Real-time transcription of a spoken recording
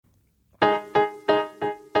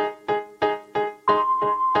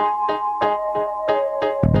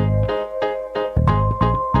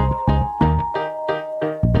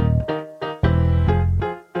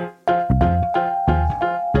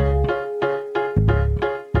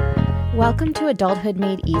Welcome to Adulthood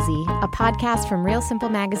Made Easy, a podcast from Real Simple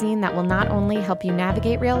Magazine that will not only help you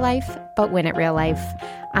navigate real life, but win at real life.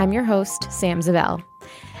 I'm your host, Sam Zabel.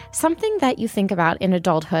 Something that you think about in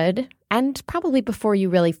adulthood, and probably before you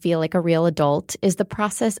really feel like a real adult, is the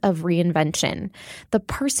process of reinvention. The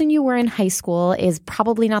person you were in high school is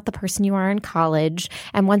probably not the person you are in college.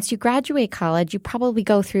 And once you graduate college, you probably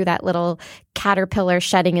go through that little caterpillar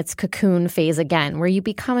shedding its cocoon phase again, where you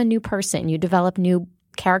become a new person. You develop new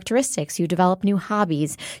characteristics, you develop new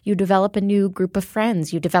hobbies, you develop a new group of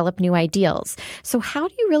friends, you develop new ideals. So how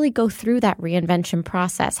do you really go through that reinvention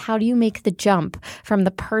process? How do you make the jump from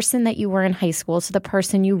the person that you were in high school to the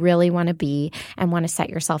person you really want to be and want to set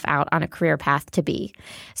yourself out on a career path to be?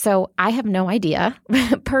 So I have no idea,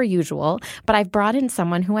 per usual, but I've brought in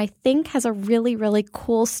someone who I think has a really, really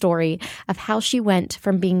cool story of how she went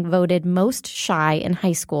from being voted most shy in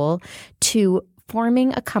high school to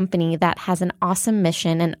forming a company that has an awesome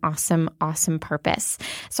mission and awesome purpose.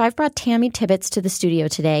 So I've brought Tammy Tibbetts to the studio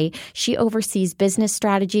today. She oversees business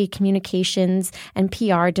strategy, communications, and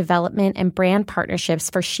PR development and brand partnerships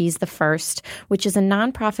for She's the First, which is a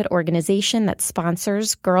nonprofit organization that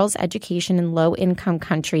sponsors girls' education in low-income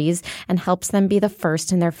countries and helps them be the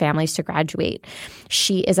first in their families to graduate.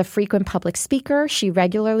 She is a frequent public speaker. She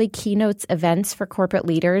regularly keynotes events for corporate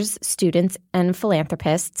leaders, students, and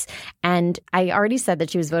philanthropists. And I already said that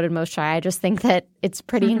she was voted most shy. I just think that it's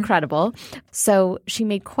pretty incredible. So she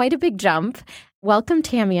made quite a big jump. Welcome,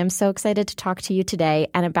 Tammy. I'm so excited to talk to you today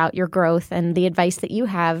and about your growth and the advice that you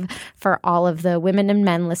have for all of the women and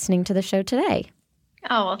men listening to the show today.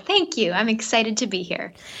 Oh, well, thank you. I'm excited to be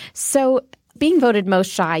here. So being voted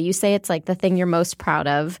most shy, you say it's like the thing you're most proud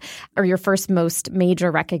of or your first most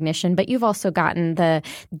major recognition, but you've also gotten the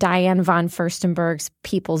Diane von Furstenberg's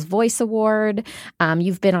People's Voice Award.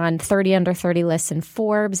 You've been on 30 Under 30 lists in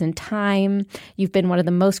Forbes and Time. You've been one of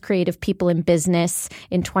the most creative people in business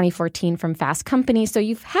in 2014 from Fast Company. So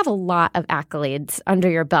you have a lot of accolades under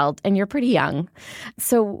your belt and you're pretty young.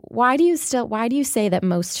 So why do you say that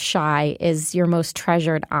most shy is your most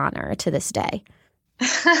treasured honor to this day?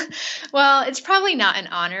 Well, it's probably not an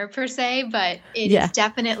honor per se, but it is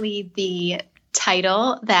definitely the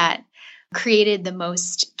title that created the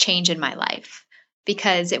most change in my life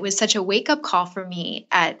because it was such a wake-up call for me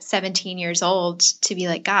at 17 years old to be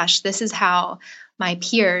like, gosh, this is how my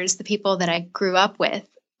peers, the people that I grew up with,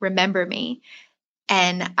 remember me.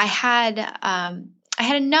 And I had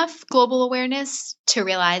enough global awareness to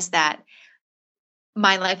realize that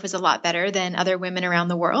my life was a lot better than other women around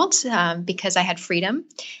the world because I had freedom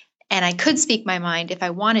and I could speak my mind if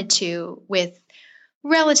I wanted to with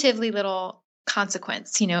relatively little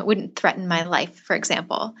consequence. You know, it wouldn't threaten my life, for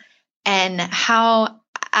example. And how,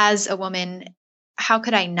 as a woman, how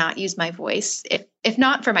could I not use my voice if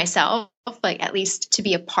not for myself, like at least to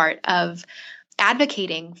be a part of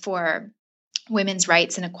advocating for women's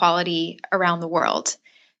rights and equality around the world?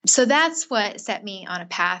 So that's what set me on a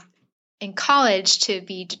path in college to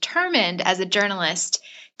be determined as a journalist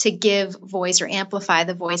to give voice or amplify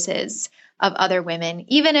the voices of other women,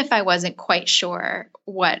 even if I wasn't quite sure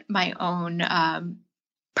what my own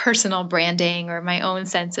personal branding or my own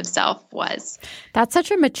sense of self was. That's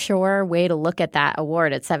such a mature way to look at that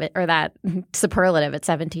award at that superlative at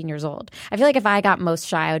 17 years old. I feel like if I got most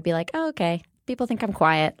shy, I would be like, oh, okay. People think I'm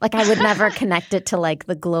quiet. Like I would never connect it to like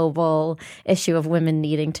the global issue of women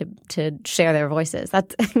needing to share their voices.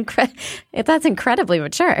 That's incredibly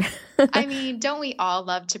mature. I mean, don't we all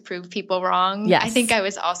love to prove people wrong? Yes. I think I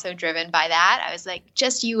was also driven by that. I was like,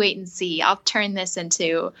 just you wait and see. I'll turn this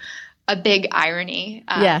into a big irony.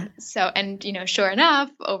 So, and sure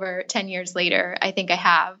enough, over 10 years later, I think I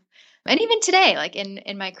have. And even today, like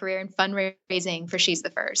in my career in fundraising for She's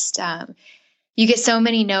the First, you get so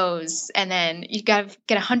many no's and then you got to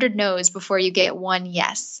get 100 no's before you get one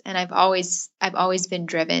yes. And I've always been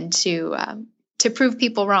driven to prove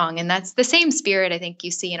people wrong. And that's the same spirit I think you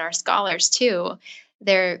see in our scholars too.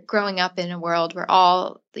 They're growing up in a world where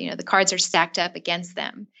all, the cards are stacked up against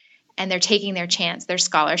them and they're taking their chance, their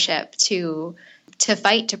scholarship to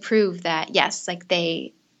fight to prove that, yes, like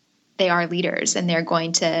they are leaders and they're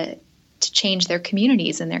going to change their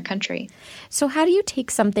communities and their country. So how do you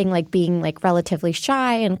take something like being like relatively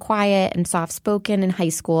shy and quiet and soft-spoken in high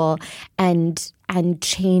school and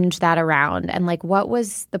change that around? And like what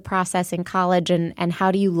was the process in college and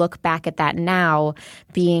how do you look back at that now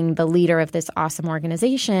being the leader of this awesome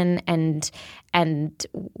organization and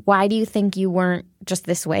why do you think you weren't just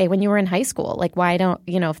this way when you were in high school? Like why don't,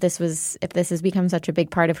 if this has become such a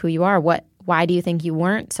big part of who you are, why do you think you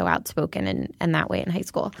weren't so outspoken and that way in high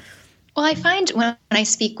school? Well, I find when I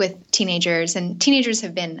speak with teenagers, and teenagers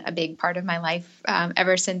have been a big part of my life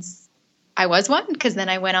ever since I was one, because then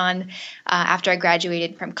I went on after I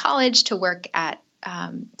graduated from college to work at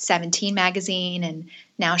 17 magazine, and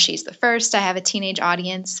now She's the First. I have a teenage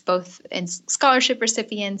audience, both in scholarship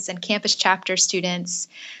recipients and campus chapter students.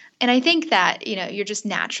 And I think that, you're just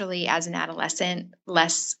naturally, as an adolescent,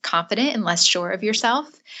 less confident and less sure of yourself.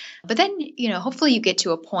 But then, hopefully you get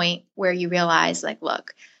to a point where you realize, like,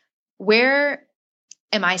 look, where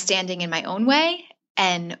am I standing in my own way?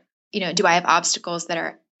 And, do I have obstacles that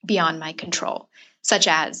are beyond my control, such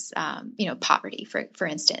as, poverty, for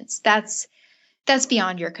instance? That's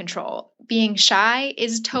beyond your control. Being shy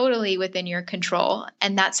is totally within your control.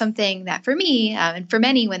 And that's something that for me, and for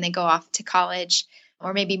many, when they go off to college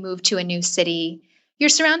or maybe move to a new city, you're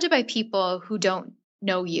surrounded by people who don't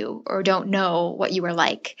know you or don't know what you are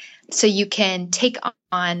like. So you can take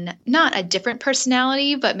on not a different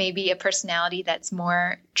personality, but maybe a personality that's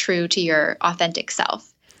more true to your authentic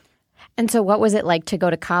self. And so what was it like to go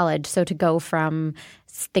to college? So to go from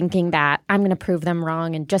thinking that I'm going to prove them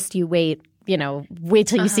wrong and just you wait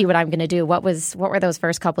till you see what I'm going to do. What were those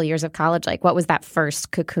first couple of years of college like? What was that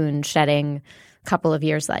first cocoon shedding couple of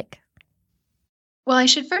years like? Well, I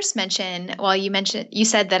should first mention, you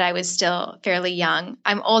said that I was still fairly young.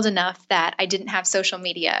 I'm old enough that I didn't have social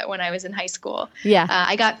media when I was in high school. Yeah.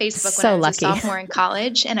 I got Facebook when I was a sophomore in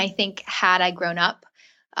college. And I think had I grown up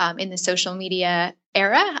in the social media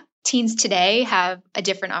era, teens today have a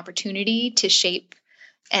different opportunity to shape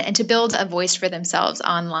and to build a voice for themselves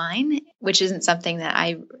online, which isn't something that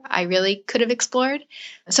I really could have explored.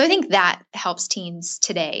 So I think that helps teens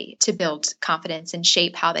today to build confidence and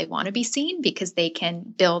shape how they want to be seen, because they can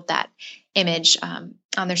build that image on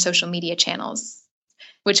their social media channels,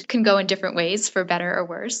 which can go in different ways for better or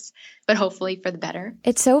worse, but hopefully for the better.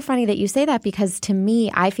 It's so funny that you say that, because to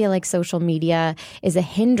me, I feel like social media is a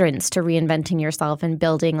hindrance to reinventing yourself and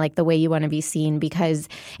building like the way you want to be seen. Because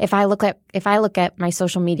if I look at my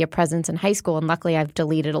social media presence in high school, and luckily I've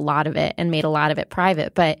deleted a lot of it and made a lot of it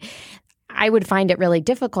private, but I would find it really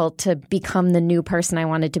difficult to become the new person I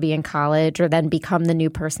wanted to be in college, or then become the new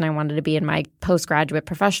person I wanted to be in my postgraduate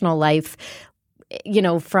professional life,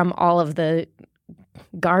 from all of the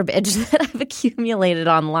garbage that I've accumulated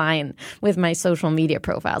online with my social media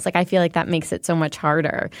profiles. Like, I feel like that makes it so much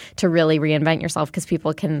harder to really reinvent yourself, because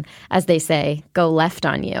people can, as they say, go left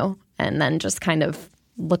on you and then just kind of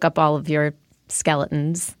look up all of your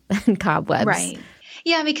skeletons and cobwebs. Right.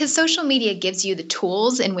 Yeah, because social media gives you the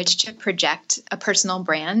tools in which to project a personal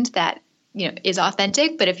brand that is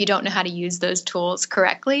authentic. But if you don't know how to use those tools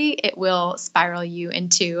correctly, it will spiral you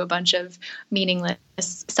into a bunch of meaningless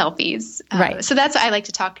selfies. Right. So that's why I like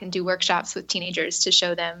to talk and do workshops with teenagers to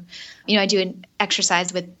show them, I do an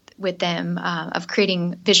exercise with them of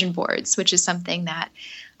creating vision boards, which is something that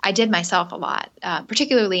I did myself a lot,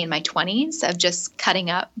 particularly in my 20s, of just cutting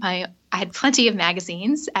up I had plenty of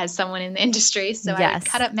magazines as someone in the industry. So I would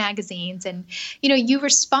cut up magazines, and, you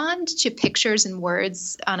respond to pictures and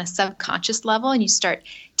words on a subconscious level, and you start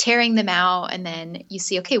tearing them out. And then you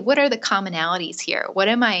see, okay, what are the commonalities here? What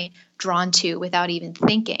am I drawn to without even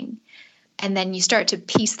thinking? And then you start to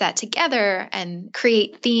piece that together and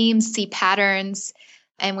create themes, see patterns.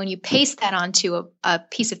 And when you paste that onto a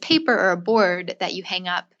piece of paper or a board that you hang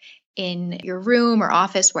up in your room or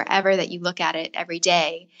office, wherever that you look at it every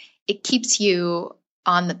day, it keeps you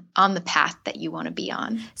on the path that you want to be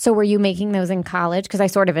on. So were you making those in college? Because I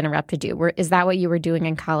sort of interrupted you. Is that what you were doing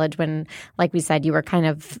in college when, like we said, you were kind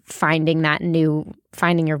of finding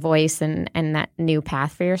your voice and that new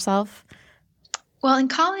path for yourself? Well, in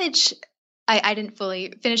college, I didn't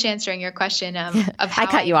fully finish answering your question of how I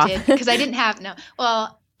cut you off because I didn't have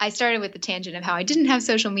I started with the tangent of how I didn't have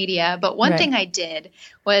social media, but one thing I did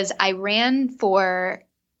was I ran for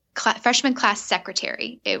freshman class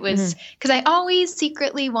secretary. It was because I always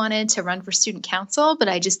secretly wanted to run for student council, but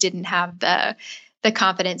I just didn't have the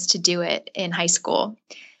confidence to do it in high school.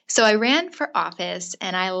 So I ran for office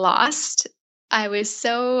and I lost. I was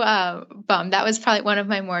so bummed. That was probably one of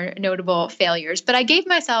my more notable failures. But I gave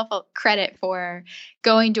myself credit for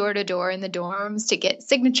going door to door in the dorms to get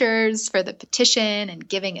signatures for the petition and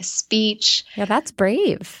giving a speech. Yeah, that's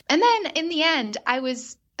brave. And then in the end, I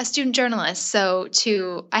was a student journalist. So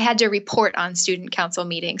I had to report on student council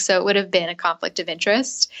meetings. So it would have been a conflict of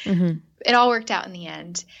interest. Mm-hmm. It all worked out in the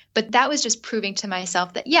end. But that was just proving to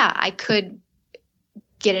myself that, I could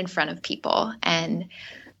get in front of people. And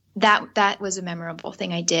that was a memorable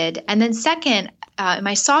thing I did. And then second, in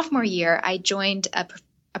my sophomore year, I joined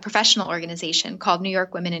a professional organization called New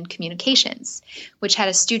York Women in Communications, which had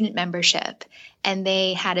a student membership. And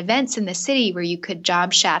they had events in the city where you could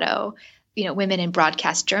job shadow women in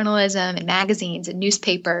broadcast journalism and magazines and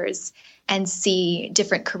newspapers and see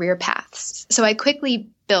different career paths. So I quickly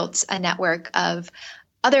built a network of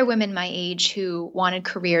other women my age who wanted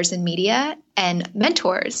careers in media and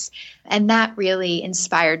mentors. And that really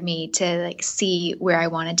inspired me to see where I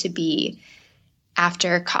wanted to be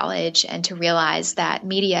after college and to realize that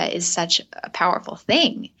media is such a powerful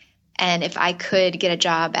thing. And if I could get a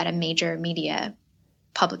job at a major media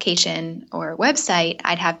publication or website,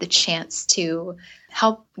 I'd have the chance to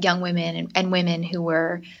help young women and women who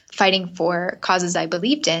were fighting for causes I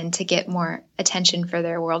believed in to get more attention for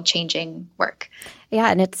their world-changing work. Yeah,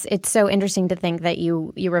 and it's so interesting to think that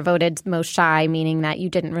you were voted most shy, meaning that you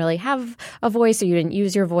didn't really have a voice or you didn't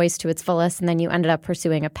use your voice to its fullest, and then you ended up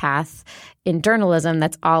pursuing a path in journalism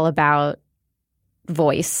that's all about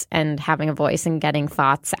voice and having a voice and getting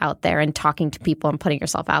thoughts out there and talking to people and putting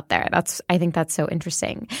yourself out there. I think that's so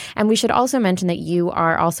interesting. And we should also mention that you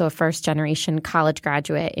are also a first-generation college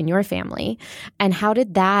graduate in your family. And how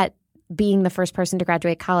did that, being the first person to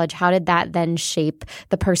graduate college, how did that then shape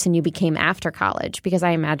the person you became after college? Because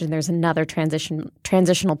I imagine there's another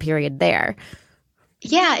transitional period there.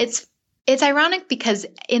 Yeah, it's ironic because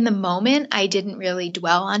in the moment, I didn't really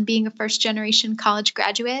dwell on being a first-generation college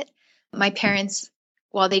graduate. My parents,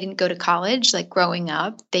 while they didn't go to college, growing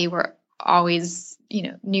up, they were always,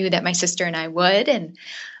 knew that my sister and I would. And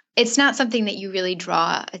it's not something that you really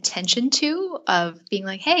draw attention to, of being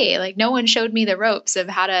hey, no one showed me the ropes of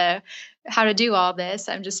how to do all this.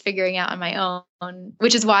 I'm just figuring out on my own,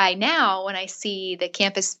 which is why now when I see the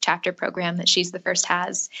campus chapter program that She's the First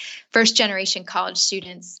has, first generation college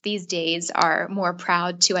students these days are more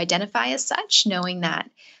proud to identify as such, knowing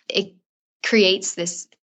that it creates this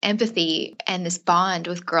empathy and this bond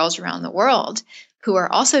with girls around the world who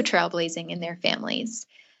are also trailblazing in their families.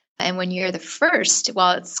 And when you're the first,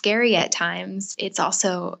 while it's scary at times, it's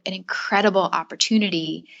also an incredible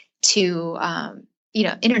opportunity to,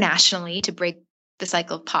 internationally to break the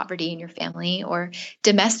cycle of poverty in your family, or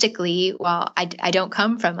domestically. While I don't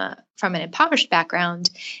come from an impoverished background,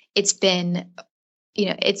 it's been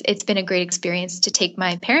it's been a great experience to take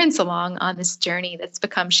my parents along on this journey that's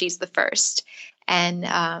become She's the First. And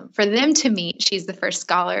for them to meet She's the First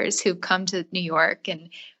scholars who've come to New York, and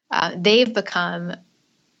they've become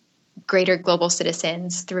greater global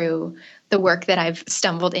citizens through the work that I've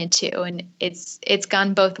stumbled into. And it's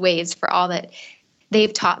gone both ways for all that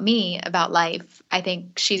they've taught me about life. I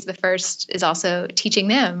think She's the First is also teaching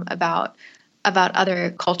them about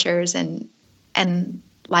other cultures and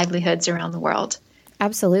livelihoods around the world.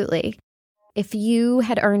 Absolutely. If you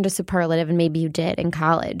had earned a superlative, and maybe you did in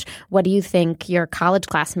college, what do you think your college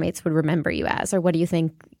classmates would remember you as? Or what do you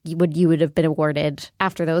think you would have been awarded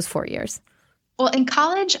after those 4 years? Well, in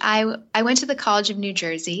college, I went to the College of New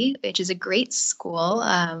Jersey, which is a great school,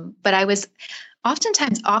 but I was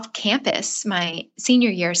oftentimes off campus my senior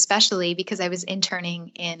year, especially because I was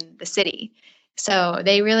interning in the city. So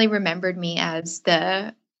they really remembered me as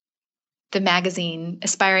the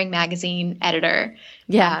aspiring magazine editor.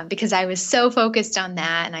 Yeah. Because I was so focused on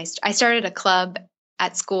that. And I started a club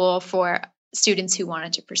at school for students who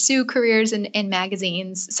wanted to pursue careers in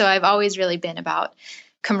magazines. So I've always really been about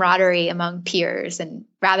camaraderie among peers. And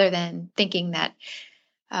rather than thinking that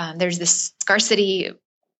there's this scarcity,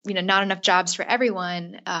 not enough jobs for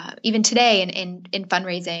everyone, even today in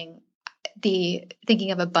fundraising, the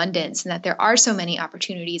thinking of abundance and that there are so many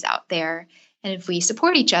opportunities out there. And if we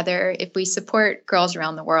support each other, if we support girls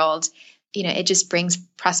around the world, it just brings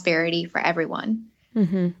prosperity for everyone.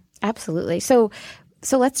 Mm-hmm. Absolutely. So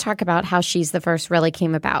let's talk about how She's the First really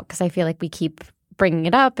came about, because I feel like we keep bringing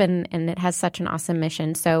it up and it has such an awesome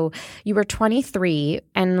mission. So you were 23,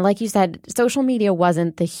 and like you said, social media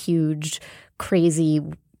wasn't the huge, crazy,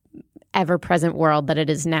 ever-present world that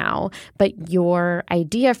it is now. But your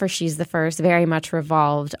idea for She's the First very much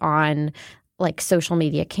revolved on social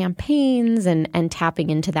media campaigns and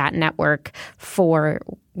tapping into that network for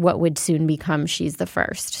what would soon become She's the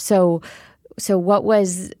First. So what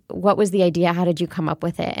was the idea? How did you come up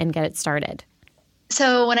with it and get it started?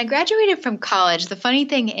 So when I graduated from college, the funny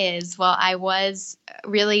thing is, while I was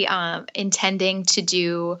really intending to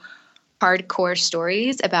do hardcore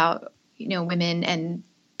stories about, women and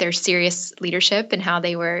their serious leadership and how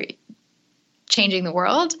they were changing the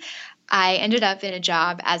world, I ended up in a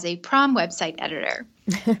job as a prom website editor,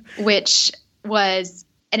 which was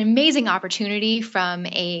an amazing opportunity from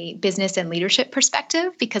a business and leadership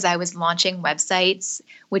perspective, because I was launching websites,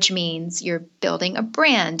 which means you're building a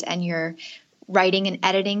brand and you're writing and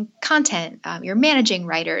editing content. You're managing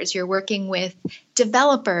writers. You're working with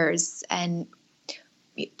developers and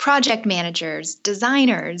project managers,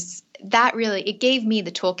 designers. it gave me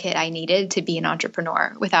the toolkit I needed to be an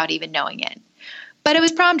entrepreneur without even knowing it. But it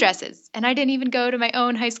was prom dresses, and I didn't even go to my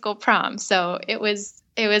own high school prom. So it was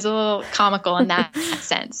a little comical in that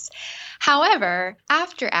sense. However,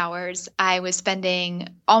 after hours, I was spending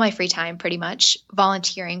all my free time pretty much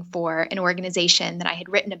volunteering for an organization that I had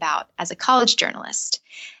written about as a college journalist.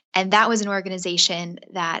 And that was an organization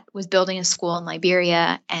that was building a school in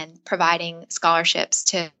Liberia and providing scholarships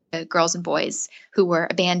to girls and boys who were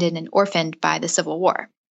abandoned and orphaned by the Civil War.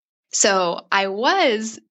 So I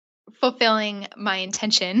was fulfilling my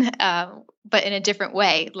intention, but in a different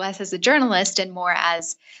way, less as a journalist and more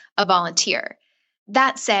as a volunteer.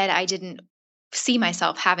 That said, I didn't see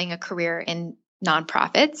myself having a career in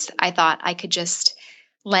nonprofits. I thought I could just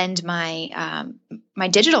lend my my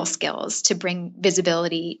digital skills to bring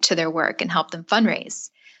visibility to their work and help them fundraise.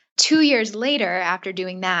 2 years later, after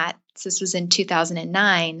doing that, this was in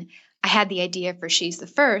 2009, I had the idea for She's the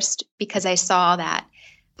First because I saw that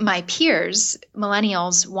my peers,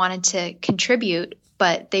 millennials, wanted to contribute,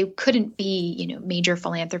 but they couldn't be, major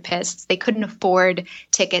philanthropists. They couldn't afford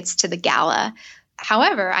tickets to the gala.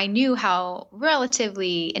 However, I knew how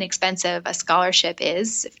relatively inexpensive a scholarship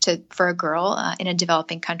is for a girl in a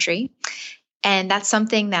developing country. And that's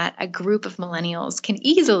something that a group of millennials can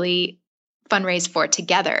easily fundraise for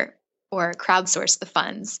together or crowdsource the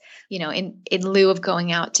funds, in lieu of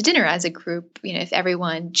going out to dinner as a group. If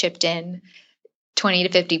everyone chipped in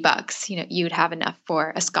 $20 to $50, you'd have enough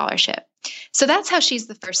for a scholarship. So that's how She's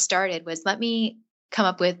the First started, was let me come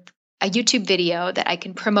up with a YouTube video that I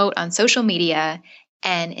can promote on social media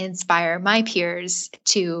and inspire my peers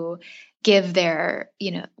to give their,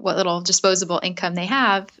 what little disposable income they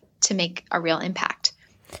have to make a real impact.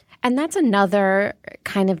 And that's another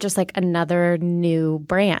kind of just like another new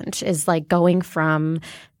branch, is like going from,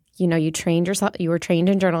 you were trained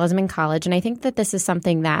in journalism in college. And I think that this is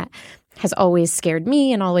something that has always scared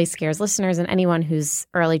me and always scares listeners and anyone who's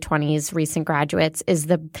early 20s, recent graduates, is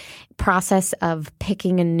the process of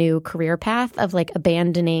picking a new career path, of like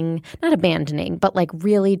not abandoning, but like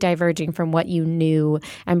really diverging from what you knew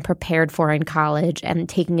and prepared for in college and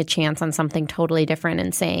taking a chance on something totally different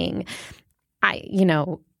and saying,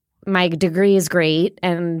 my degree is great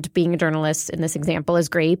and being a journalist in this example is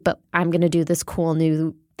great, but I'm going to do this cool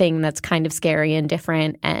new thing that's kind of scary and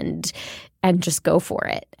different and just go for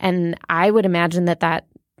it. And I would imagine that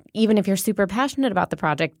even if you're super passionate about the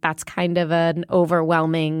project, that's kind of an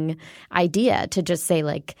overwhelming idea to just say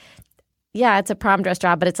like, yeah, it's a prom dress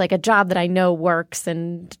job, but it's like a job that I know works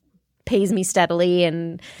and pays me steadily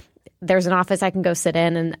and there's an office I can go sit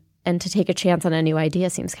in, and to take a chance on a new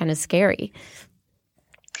idea seems kind of scary.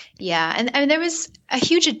 Yeah. And there was a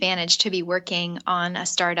huge advantage to be working on a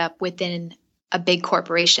startup within a big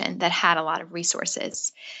corporation that had a lot of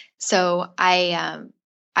resources. So I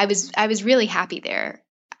was really happy there.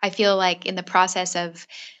 I feel like in the process of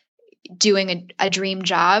doing a dream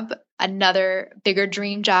job, another bigger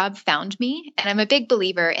dream job found me. And I'm a big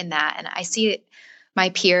believer in that. And I see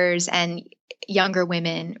my peers and younger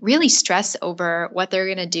women really stress over what they're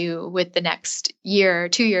going to do with the next year,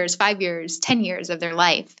 2 years, 5 years, 10 years of their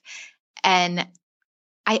life. And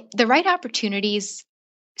the right opportunities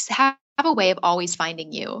have a way of always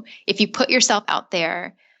finding you if you put yourself out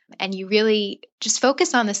there and you really just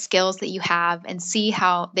focus on the skills that you have and see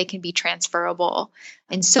how they can be transferable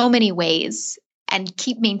in so many ways, and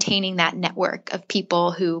keep maintaining that network of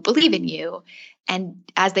people who believe in you. And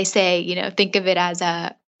as they say, think of it as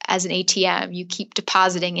an ATM. You keep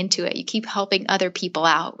depositing into it. You keep helping other people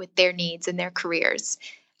out with their needs and their careers.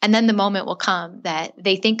 And then the moment will come that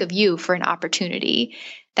they think of you for an opportunity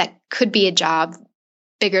that could be a job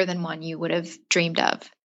bigger than one you would have dreamed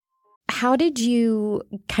of. How did you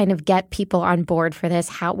kind of get people on board for this?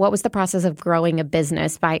 What was the process of growing a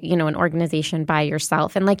business by, an organization by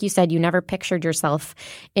yourself? And like you said, you never pictured yourself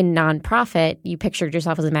in nonprofit. You pictured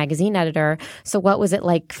yourself as a magazine editor. So what was it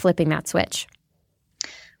like flipping that switch?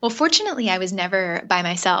 Well, fortunately, I was never by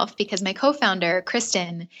myself because my co-founder,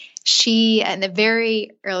 Kristen, she, in the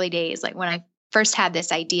very early days, like when I first had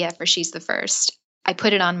this idea for She's the First, I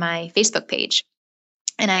put it on my Facebook page.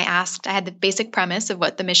 And I had the basic premise of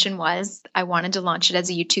what the mission was. I wanted to launch it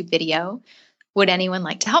as a YouTube video. Would anyone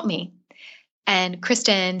like to help me? And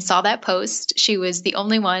Kristen saw that post. She was the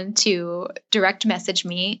only one to direct message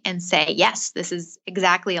me and say, yes, this is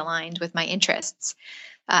exactly aligned with my interests.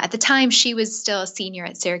 At the time, she was still a senior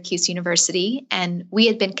at Syracuse University, and we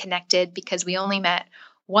had been connected because we only met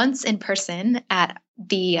once in person at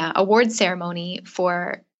the award ceremony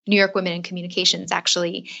for New York Women in Communications.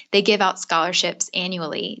 Actually, they give out scholarships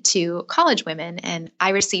annually to college women, and I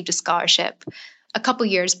received a scholarship a couple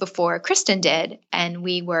years before Kristen did, and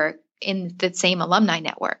we were in the same alumni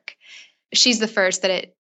network. She's the first that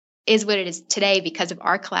it is what it is today because of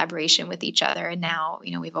our collaboration with each other. And now,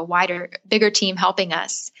 we have a bigger team helping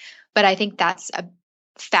us. But I think that's a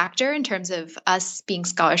factor in terms of us being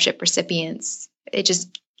scholarship recipients.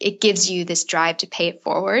 It gives you this drive to pay it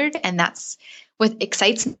forward. And that's what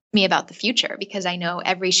excites me about the future, because I know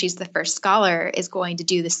every She's the First scholar is going to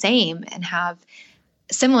do the same and have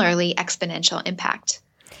similarly exponential impact.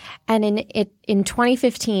 And in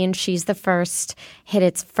 2015, She's the First hit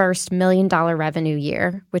its first $1 million revenue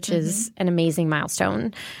year, which is an amazing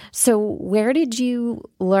milestone. So where did you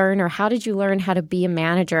learn, or how did you learn how to be a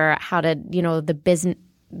manager, how to,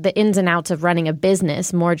 the ins and outs of running a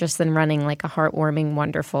business, more just than running like a heartwarming,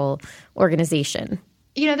 wonderful organization?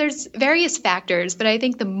 There's various factors, but I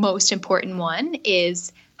think the most important one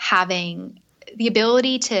is having the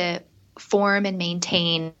ability to form and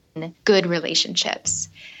maintain good relationships.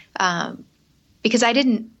 Because I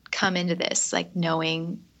didn't come into this like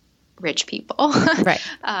knowing rich people. Right.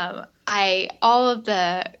 All of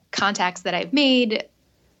the contacts that I've made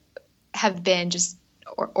have been just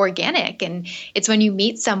organic. And it's when you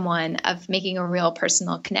meet someone of making a real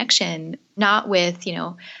personal connection, not with,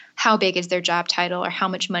 how big is their job title or how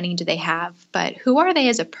much money do they have, but who are they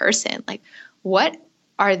as a person? Like, what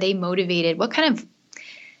are they motivated? What kind of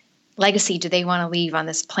legacy do they want to leave on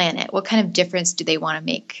this planet? What kind of difference do they want to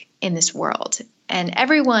make in this world? And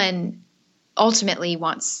everyone ultimately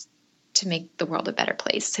wants to make the world a better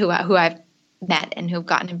place, who I've met and who've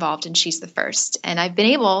gotten involved in She's the First. And I've been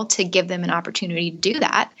able to give them an opportunity to do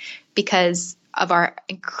that because of our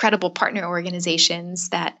incredible partner organizations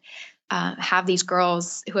that have these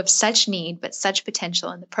girls who have such need but such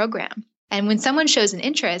potential in the program. And when someone shows an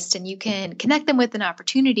interest and you can connect them with an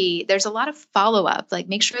opportunity, there's a lot of follow-up, like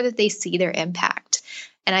make sure that they see their impact.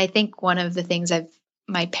 And I think one of the things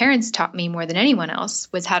my parents taught me more than anyone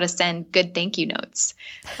else was how to send good thank you notes.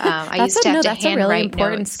 I used to have to that's a really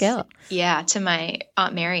important skill. Yeah, to my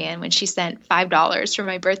Aunt Marian when she sent $5 for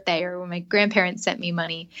my birthday, or when my grandparents sent me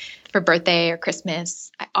money for birthday or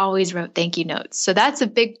Christmas, I always wrote thank you notes. So that's a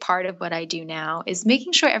big part of what I do now, is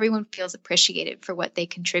making sure everyone feels appreciated for what they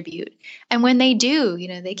contribute. And when they do,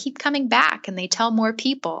 they keep coming back and they tell more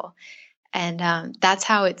people. And that's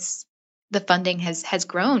how the funding has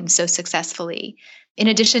grown so successfully. In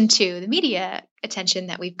addition to the media attention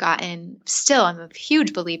that we've gotten, still I'm a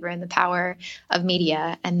huge believer in the power of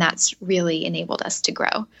media, and that's really enabled us to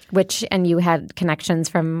grow. And you had connections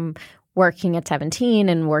from working at 17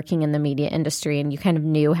 and working in the media industry, and you kind of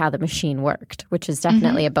knew how the machine worked, which is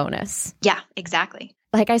definitely a bonus. Yeah, exactly.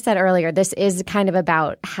 Like I said earlier, this is kind of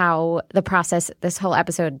about how the process, this whole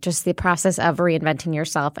episode, just the process of reinventing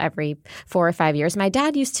yourself every 4 or 5 years. My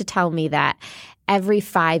dad used to tell me that every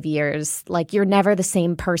 5 years, like you're never the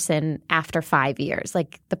same person after 5 years.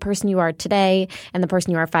 Like the person you are today and the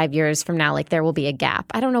person you are 5 years from now, like there will be a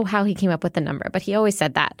gap. I don't know how he came up with the number, but he always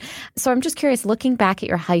said that. So I'm just curious, looking back at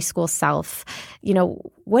your high school self,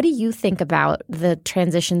 what do you think about the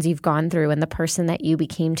transitions you've gone through and the person that you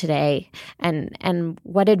became today? And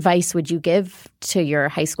what advice would you give to your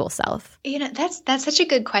high school self? That's such a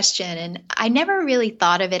good question. And I never really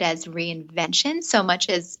thought of it as reinvention so much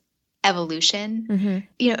as evolution.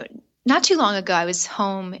 Not too long ago, I was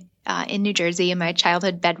home in New Jersey in my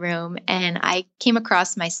childhood bedroom, and I came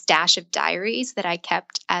across my stash of diaries that I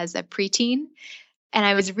kept as a preteen. And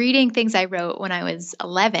I was reading things I wrote when I was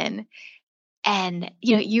 11. And,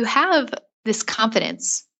 you have this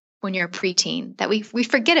confidence when you're a preteen that we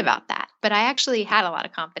forget about that. But I actually had a lot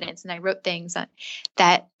of confidence, and I wrote things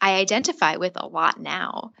that I identify with a lot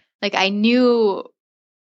now. Like I knew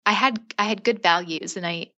I had good values, and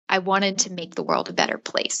I wanted to make the world a better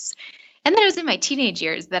place. And then it was in my teenage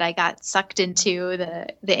years that I got sucked into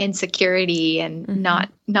the insecurity and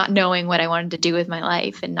not knowing what I wanted to do with my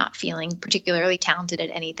life and not feeling particularly talented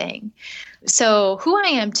at anything. So who I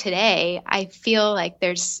am today, I feel like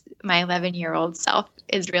there's my 11-year-old self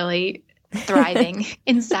is really thriving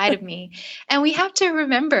inside of me. And we have to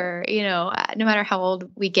remember, no matter how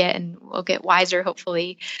old we get, and we'll get wiser,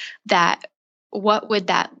 hopefully, that what would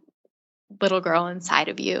that little girl inside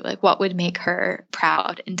of you, like what would make her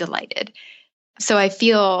proud and delighted? So I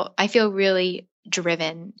feel really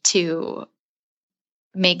driven to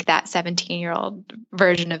make that 17-year-old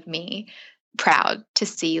version of me proud, to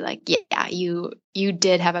see like, yeah, you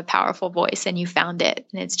did have a powerful voice and you found it.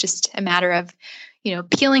 And it's just a matter of,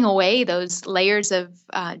 peeling away those layers of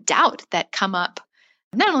doubt that come up,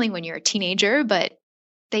 not only when you're a teenager, but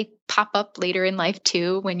they pop up later in life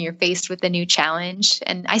too, when you're faced with a new challenge.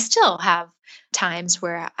 And I still have times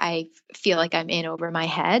where I feel like I'm in over my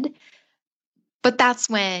head. But that's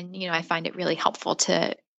when, I find it really helpful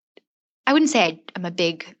to I wouldn't say I'm a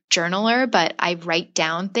big journaler, but I write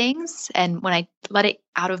down things. And when I let it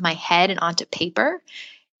out of my head and onto paper,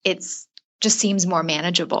 it's just seems more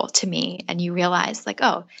manageable to me. And you realize like,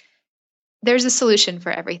 oh, there's a solution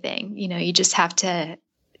for everything. You just have to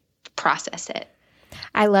process it.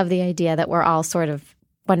 I love the idea that we're all sort of,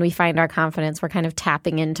 when we find our confidence, we're kind of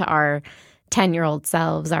tapping into our 10-year-old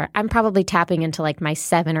selves. I'm probably tapping into like my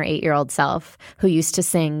 7 or 8-year-old self who used to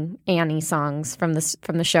sing Annie songs from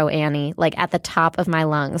the show Annie, like at the top of my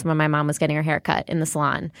lungs when my mom was getting her hair cut in the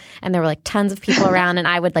salon. And there were like tons of people around and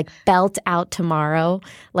I would like belt out Tomorrow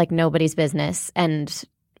like nobody's business. And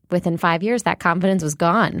within 5 years, that confidence was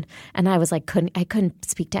gone. And I was like, I couldn't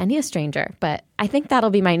speak to any stranger. But I think that'll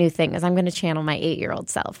be my new thing is I'm going to channel my 8-year-old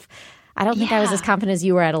self. I don't think I was as confident as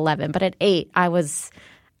you were at 11, but at 8, I was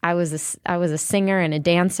a singer and a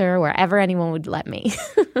dancer wherever anyone would let me.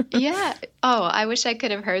 Yeah. Oh, I wish I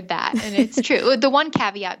could have heard that. And it's true. The one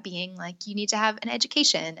caveat being like you need to have an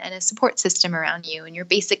education and a support system around you and your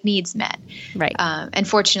basic needs met. Right. And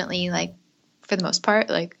fortunately, like for the most part,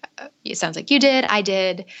 like it sounds like you did, I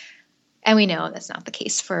did. And we know that's not the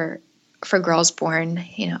case for girls born,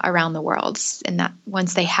 around the world. And that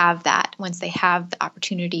once they have the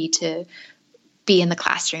opportunity to be in the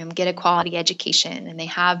classroom, get a quality education, and they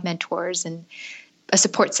have mentors and a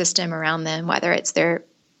support system around them, whether it's their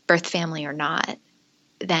birth family or not,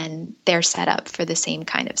 then they're set up for the same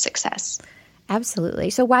kind of success.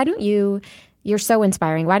 Absolutely. So you're so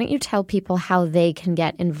inspiring. Why don't you tell people how they can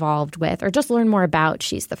get involved with or just learn more about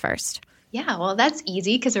She's the First? Yeah, well, that's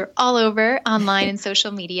easy because we're all over online and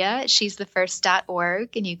social media,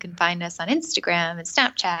 she'sthefirst.org, and you can find us on Instagram and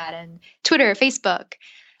Snapchat and Twitter, Facebook.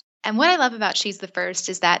 And what I love about She's the First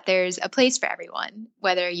is that there's a place for everyone,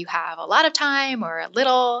 whether you have a lot of time or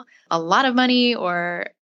a lot of money, or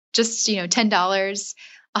just, $10.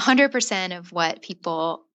 100% of what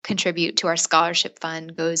people contribute to our scholarship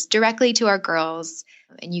fund goes directly to our girls.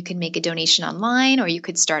 And you can make a donation online, or you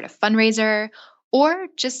could start a fundraiser, or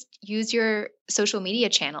just use your social media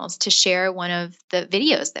channels to share one of the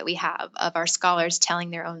videos that we have of our scholars telling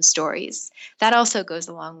their own stories. That also goes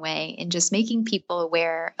a long way in just making people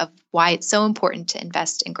aware of why it's so important to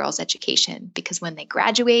invest in girls' education, because when they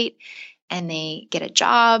graduate and they get a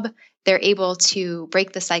job, they're able to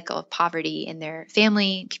break the cycle of poverty in their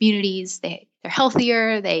family, communities. They're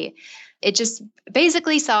healthier. It just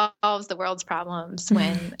basically solves the world's problems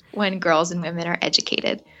when girls and women are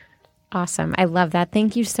educated. Awesome. I love that.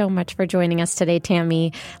 Thank you so much for joining us today,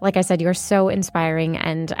 Tammy. Like I said, you're so inspiring,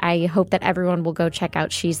 and I hope that everyone will go check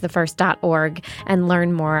out she'sthefirst.org and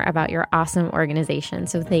learn more about your awesome organization.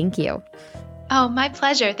 So thank you. Oh, my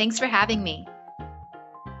pleasure. Thanks for having me.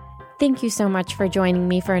 Thank you so much for joining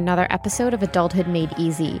me for another episode of Adulthood Made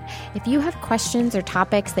Easy. If you have questions or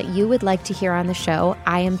topics that you would like to hear on the show,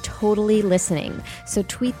 I am totally listening. So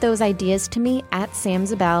tweet those ideas to me at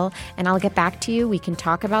 @SamZabel, and I'll get back to you. We can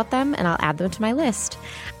talk about them, and I'll add them to my list.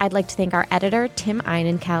 I'd like to thank our editor, Tim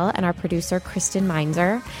Einenkel, and our producer, Kristen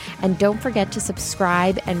Meinzer. And don't forget to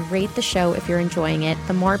subscribe and rate the show if you're enjoying it.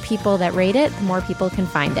 The more people that rate it, the more people can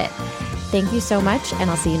find it. Thank you so much, and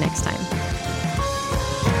I'll see you next time.